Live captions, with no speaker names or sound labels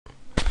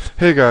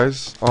Hey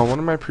guys, on one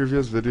of my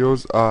previous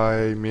videos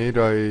I made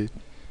a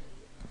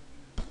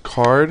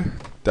card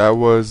that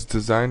was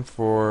designed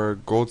for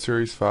Gold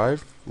Series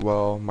 5,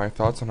 well, my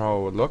thoughts on how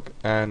it would look,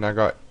 and I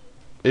got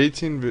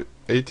 18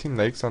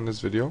 likes on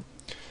this video,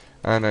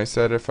 and I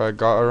said if I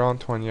got around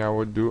 20 I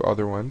would do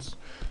other ones.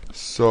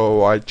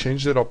 So I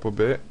changed it up a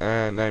bit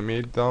and I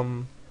made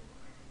them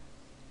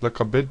look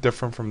a bit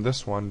different from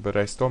this one, but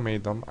I still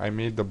made them. I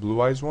made the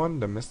Blue Eyes one,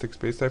 the Mystic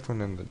Space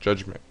Typhoon, and the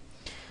Judgment.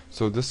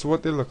 So this is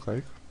what they look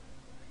like.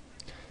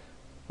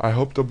 I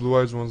hope the Blue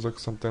Eyes ones look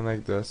something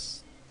like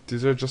this.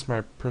 These are just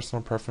my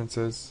personal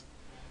preferences.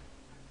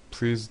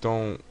 Please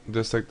don't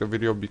dislike the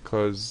video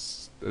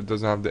because it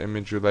doesn't have the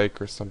image you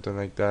like or something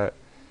like that.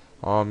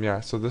 Yeah,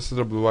 so this is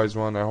the Blue Eyes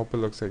one. I hope it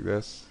looks like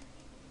this.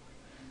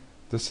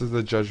 This is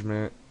the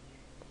Judgment.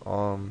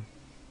 Yep.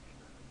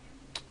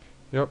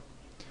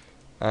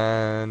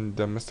 And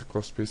the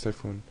Mystical Space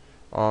Typhoon.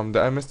 The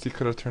MST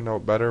could have turned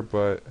out better,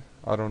 but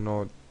I don't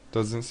know. It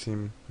doesn't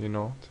seem,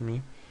 to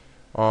me.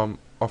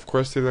 Of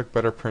course they look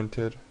better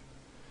printed.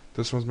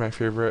 This one's my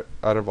favorite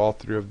out of all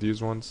three of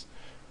these ones.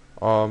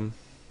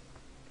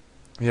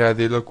 Yeah,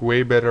 they look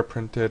way better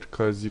printed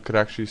because you could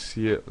actually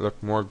see it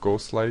look more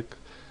ghost-like.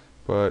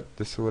 But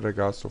this is what I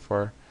got so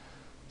far.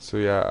 So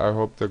yeah, I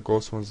hope the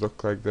ghost ones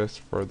look like this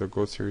for the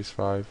Gold Series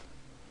 5.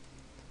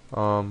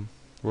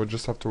 We'll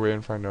just have to wait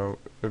and find out.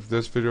 If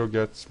this video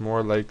gets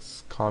more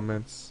likes,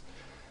 comments,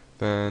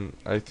 then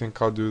I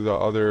think I'll do the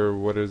other,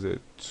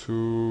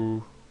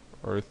 2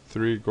 or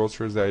 3 Gold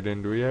Series that I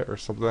didn't do yet or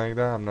something like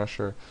that. I'm not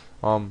sure.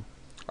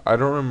 I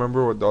don't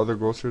remember what the other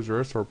Gold Series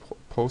were, so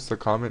post a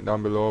comment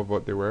down below of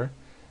what they were,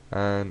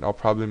 and I'll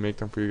probably make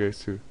them for you guys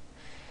too.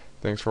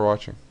 Thanks for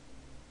watching.